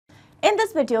In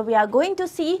this video, we are going to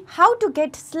see how to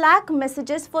get Slack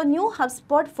messages for new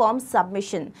HubSpot form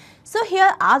submission. So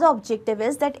here our objective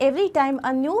is that every time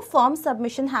a new form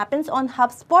submission happens on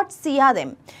HubSpot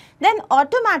CRM, then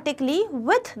automatically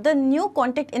with the new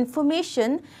contact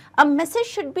information, a message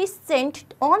should be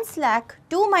sent on Slack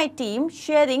to my team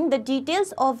sharing the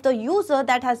details of the user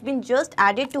that has been just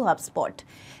added to HubSpot.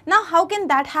 Now, how can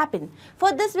that happen?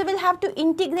 For this, we will have to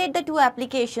integrate the two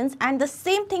applications, and the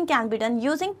same thing can be done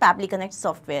using Pabbly Connect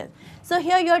software. So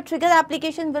here your trigger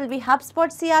application will be HubSpot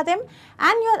CRM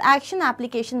and your action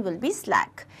application will be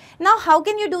Slack. Now, how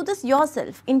can you do this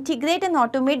yourself? Integrate and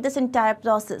automate this entire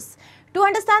process. To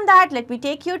understand that, let me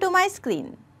take you to my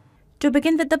screen. To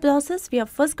begin with the process, we are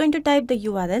first going to type the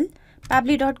URL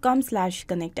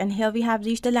pabbly.com/connect, and here we have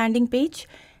reached the landing page.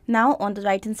 Now on the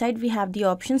right hand side, we have the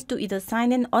options to either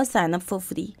sign in or sign up for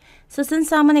free. So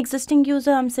since I'm an existing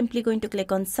user, I'm simply going to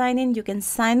click on sign in. You can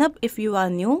sign up if you are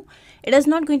new. It is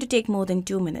not going to take more than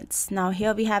 2 minutes. Now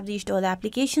here we have reached all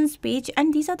applications page,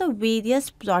 and these are the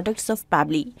various products of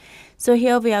Pabbly. So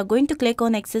here we are going to click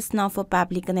on access now for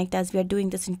Pabbly Connect as we are doing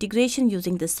this integration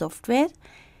using this software.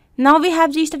 Now we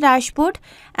have reached the dashboard,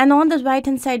 and on the right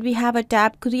hand side we have a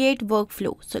tab create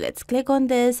workflow. So let's click on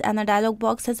this, and a dialog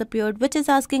box has appeared which is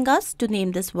asking us to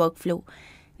name this workflow.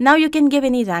 Now you can give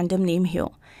any random name here.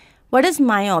 What is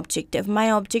my objective? My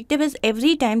objective is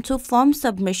every time through form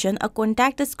submission a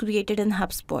contact is created in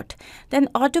HubSpot, then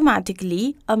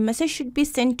automatically a message should be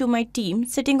sent to my team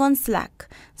sitting on Slack.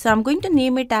 So I'm going to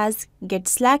name it as get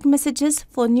Slack messages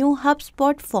for new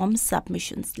HubSpot form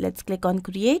submissions. Let's click on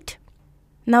create.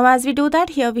 Now as we do that,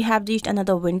 here we have reached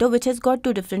another window which has got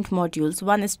two different modules.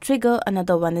 One is trigger,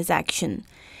 another one is action.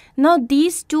 Now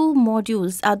these two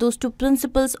modules are those two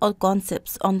principles or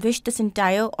concepts on which this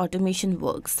entire automation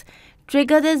works.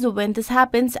 Trigger is when this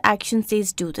happens, action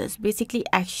says do this. Basically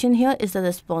action here is the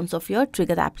response of your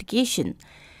trigger application.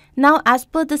 Now as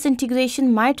per this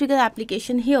integration, my trigger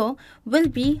application here will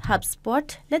be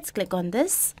HubSpot. Let's click on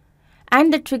this,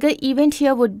 and the trigger event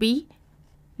here would be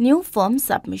new form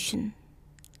submission.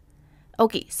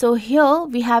 Okay, so here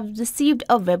we have received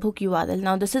a webhook URL.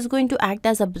 Now this is going to act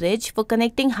as a bridge for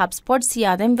connecting HubSpot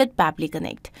CRM with Pabbly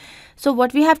Connect. So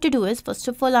what we have to do is, first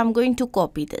of all, I'm going to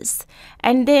copy this,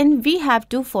 and then we have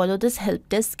to follow this help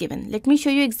desk given. Let me show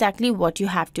you exactly what you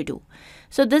have to do.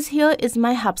 So this here is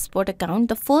my HubSpot account.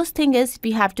 The first thing is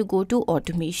we have to go to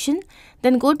automation,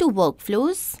 then go to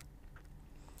workflows.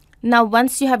 Now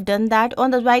once you have done that,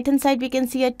 on the right hand side we can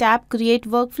see a tab create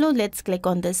workflow. Let's click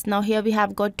on this. Now here we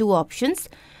have got two options,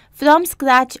 from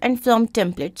scratch and from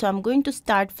template. So I'm going to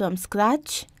start from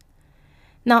scratch.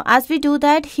 Now as we do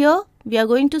that, here we are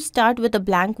going to start with a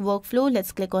blank workflow.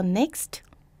 Let's click on next.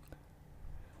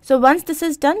 So once this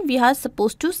is done, we are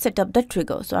supposed to set up the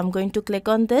trigger. So I'm going to click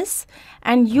on this,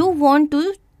 and you want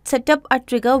to set up a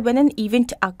trigger when an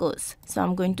event occurs. So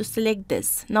I'm going to select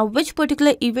this. Now which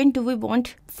particular event do we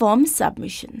want? Form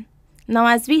submission. Now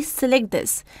as we select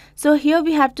this, so here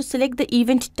we have to select the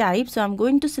event type. So I'm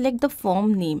going to select the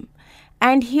form name,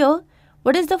 and here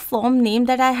what is the form name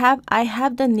that I have? I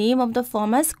have the name of the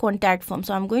form as contact form.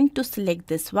 So I'm going to select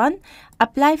this one,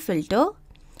 apply filter,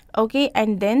 okay,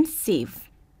 and then save.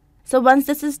 So once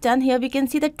this is done, here we can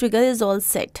see the trigger is all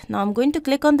set. Now I'm going to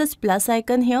click on this plus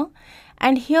icon here,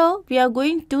 and here we are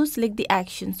going to select the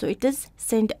action. So it is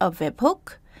send a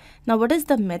webhook. Now what is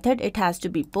the method? It has to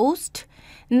be post.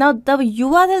 Now the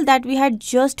URL that we had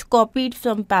just copied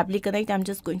from Pabbly Connect, I'm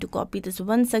just going to copy this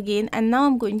once again, and now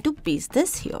I'm going to paste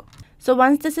this here. So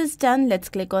once this is done, let's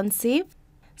click on save.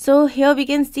 So here we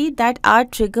can see that our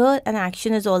trigger and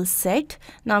action is all set.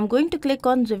 Now I'm going to click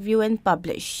on review and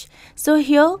publish. So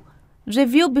here,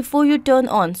 review before you turn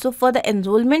on. So for the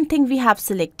enrollment thing we have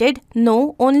selected,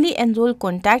 no, only enroll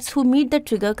contacts who meet the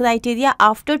trigger criteria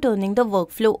after turning the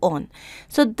workflow on.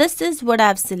 So this is what I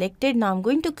have selected. Now I'm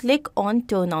going to click on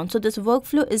turn on. So this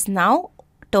workflow is now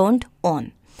turned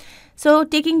on. So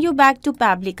taking you back to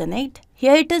Pabbly Connect,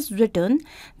 here it is written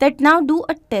that now do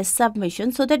a test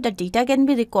submission so that the data can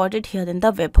be recorded here in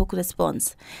the webhook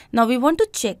response. Now we want to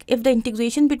check if the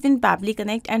integration between Pabbly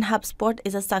Connect and HubSpot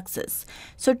is a success.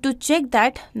 So to check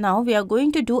that, now we are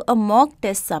going to do a mock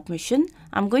test submission.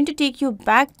 I'm going to take you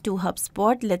back to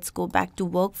HubSpot. Let's go back to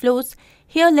workflows.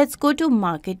 Here let's go to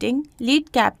marketing,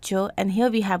 lead capture, and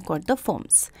here we have got the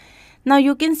forms. Now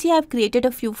you can see I've created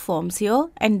a few forms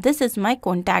here, and this is my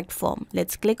contact form.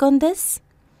 Let's click on this,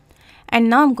 and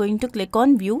now I'm going to click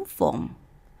on view form.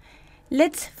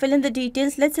 Let's fill in the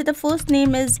details. Let's say the first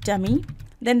name is dummy,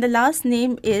 then the last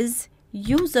name is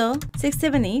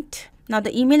user678. Now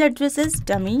the email address is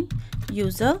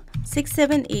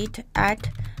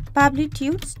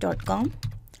dummyuser678@pabblytudes.com,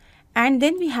 and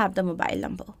then we have the mobile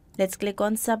number. Let's click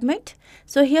on submit.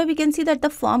 So here we can see that the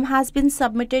form has been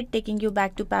submitted, taking you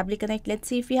back to Pabbly Connect. Let's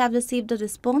see if we have received the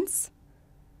response.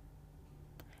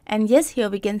 And yes, here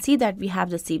we can see that we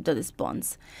have received the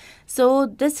response. So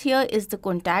this here is the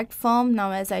contact form.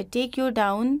 Now as I take you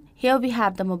down, here we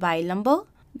have the mobile number.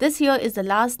 This here is the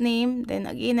last name. Then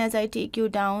again, as I take you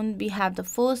down, we have the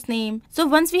first name. So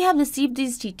once we have received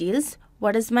these details,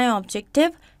 what is my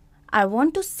objective? I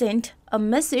want to send a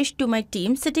message to my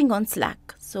team sitting on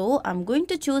Slack. So I'm going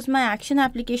to choose my action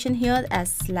application here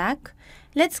as Slack.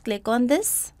 Let's click on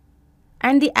this.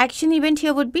 And the action event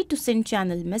here would be to send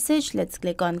channel message. Let's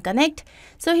click on connect.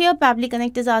 So here Pabbly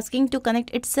Connect is asking to connect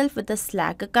itself with the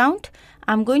Slack account.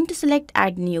 I'm going to select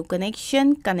add new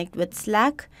connection, connect with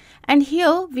Slack. And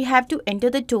here we have to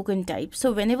enter the token type.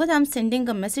 So whenever I'm sending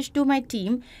a message to my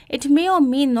team, it may or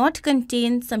may not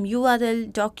contain some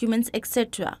URL, documents,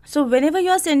 etc. So whenever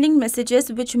you are sending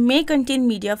messages which may contain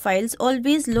media files,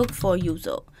 always look for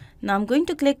user. Now I'm going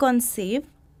to click on save.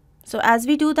 So as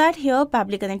we do that, here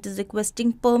Pabbly Connect is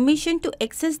requesting permission to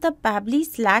access the Pabbly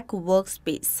Slack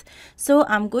workspace. So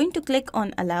I'm going to click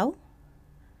on allow.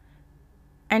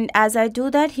 And as I do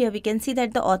that, here we can see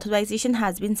that the authorization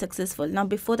has been successful. Now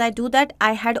before I do that,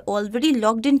 I had already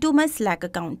logged into my Slack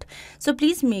account. So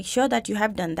please make sure that you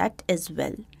have done that as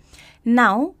well.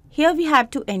 Now here we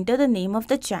have to enter the name of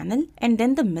the channel and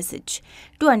then the message.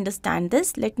 To understand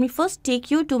this, let me first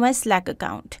take you to my Slack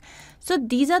account. So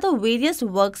these are the various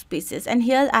workspaces, and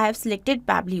here I have selected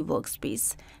Pabbly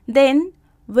workspace. Then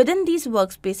within these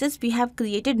workspaces, we have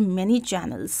created many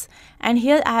channels. And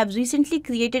here I have recently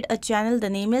created a channel. The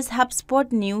name is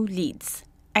HubSpot New Leads.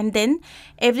 And then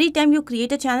every time you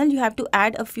create a channel, you have to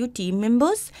add a few team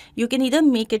members. You can either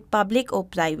make it public or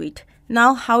private.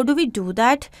 Now, how do we do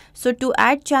that? So to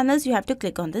add channels, you have to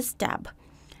click on this tab.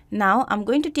 Now I'm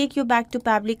going to take you back to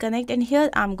Pabbly Connect, and here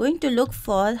I'm going to look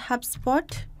for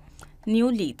HubSpot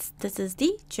New Leads. This is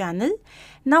the channel.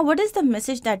 Now what is the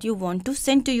message that you want to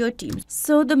send to your team?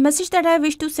 So the message that I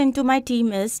wish to send to my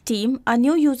team is, team, a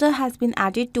new user has been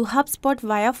added to HubSpot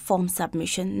via form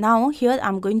submission. Now here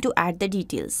I'm going to add the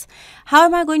details. How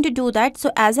am I going to do that?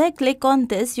 So as I click on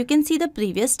this, you can see the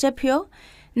previous step here.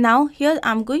 Now here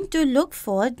I'm going to look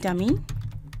for dummy.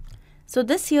 So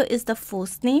this here is the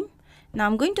first name. Now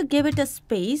I'm going to give it a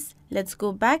space. Let's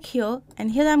go back here,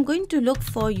 and here I'm going to look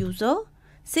for user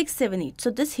 678.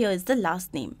 So this here is the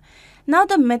last name. Now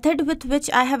the method with which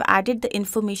I have added the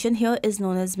information here is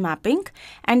known as mapping,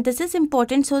 and this is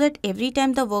important so that every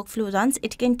time the workflow runs,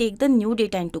 it can take the new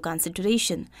data into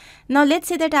consideration. Now let's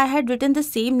say that I had written the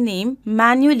same name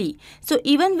manually. So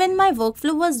even when my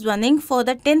workflow was running for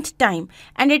the 10th time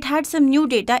and it had some new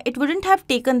data, it wouldn't have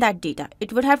taken that data.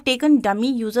 It would have taken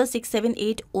dummy user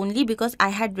 678 only because I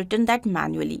had written that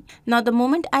manually. Now the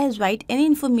moment I write any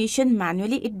information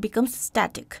manually, it becomes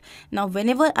static. Now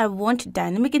whenever I want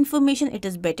dynamic information, it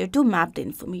is better to map the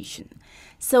information.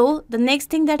 So the next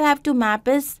thing that I have to map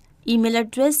is email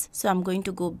address. So I'm going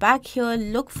to go back here,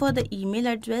 look for the email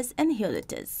address, and here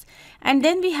it is. And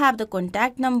then we have the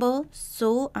contact number.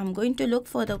 So I'm going to look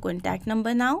for the contact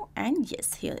number now, and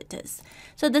yes, here it is.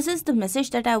 So this is the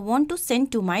message that I want to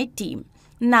send to my team.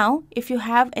 Now, if you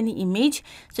have any image,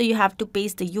 so you have to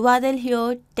paste the URL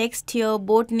here, text here,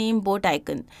 bot name, bot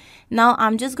icon. Now,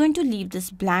 I'm just going to leave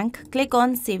this blank, click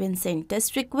on save and send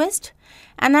test request.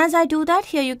 And as I do that,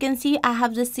 here you can see I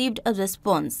have received a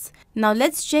response. Now,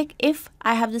 let's check if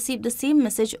I have received the same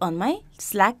message on my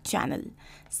Slack channel.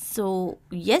 So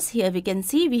yes, here we can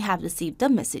see we have received the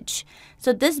message.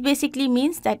 So this basically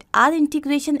means that our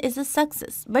integration is a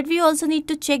success, but we also need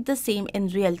to check the same in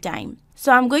real time.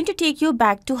 So I'm going to take you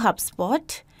back to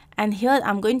HubSpot, and here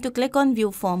I'm going to click on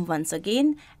view form once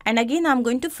again, and again I'm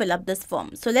going to fill up this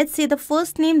form. So let's say the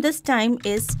first name this time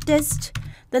is test,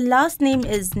 the last name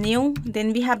is new,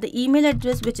 then we have the email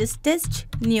address which is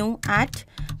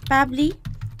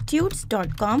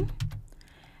testnew@pabblytudes.com,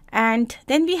 and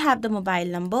then we have the mobile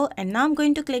number, and now I'm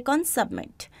going to click on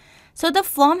submit. So the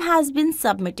form has been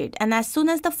submitted, and as soon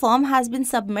as the form has been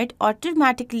submitted,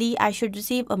 automatically I should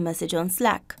receive a message on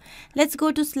Slack. Let's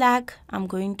go to Slack. I'm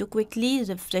going to quickly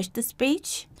refresh this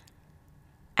page,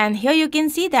 and here you can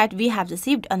see that we have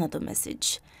received another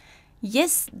message.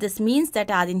 Yes, this means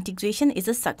that our integration is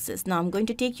a success. Now I'm going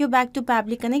to take you back to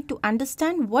Pabbly Connect to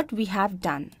understand what we have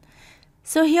done.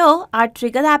 So here our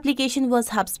trigger application was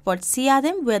HubSpot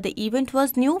CRM, where the event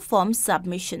was new form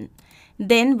submission.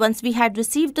 Then once we had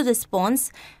received the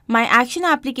response, my action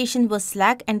application was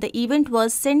Slack, and the event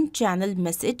was send channel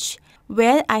message,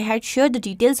 where I had shared the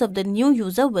details of the new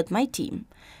user with my team.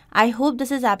 I hope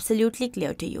this is absolutely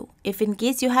clear to you. If in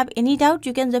case you have any doubt,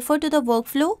 you can refer to the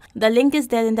workflow. The link is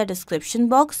there in the description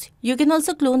box. You can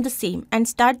also clone the same and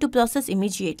start to process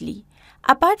immediately.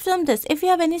 Apart from this, if you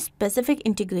have any specific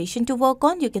integration to work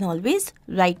on, you can always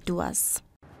write to us.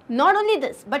 Not only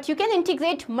this, but you can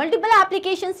integrate multiple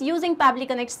applications using Pabbly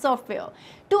Connect software.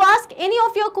 To ask any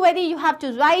of your query, you have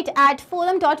to write at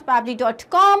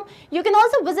forum.pabbly.com. You can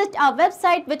also visit our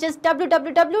website, which is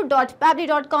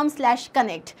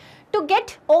www.pabbly.com/connect. To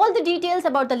get all the details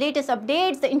about the latest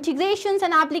updates, the integrations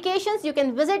and applications, you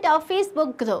can visit our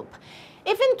Facebook group.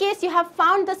 If in case you have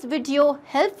found this video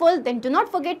helpful, then do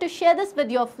not forget to share this with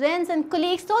your friends and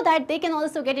colleagues so that they can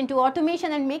also get into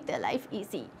automation and make their life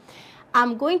easy.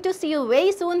 I'm going to see you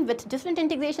very soon with different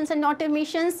integrations and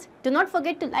automations. Do not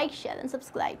forget to like, share and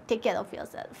subscribe. Take care of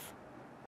yourself.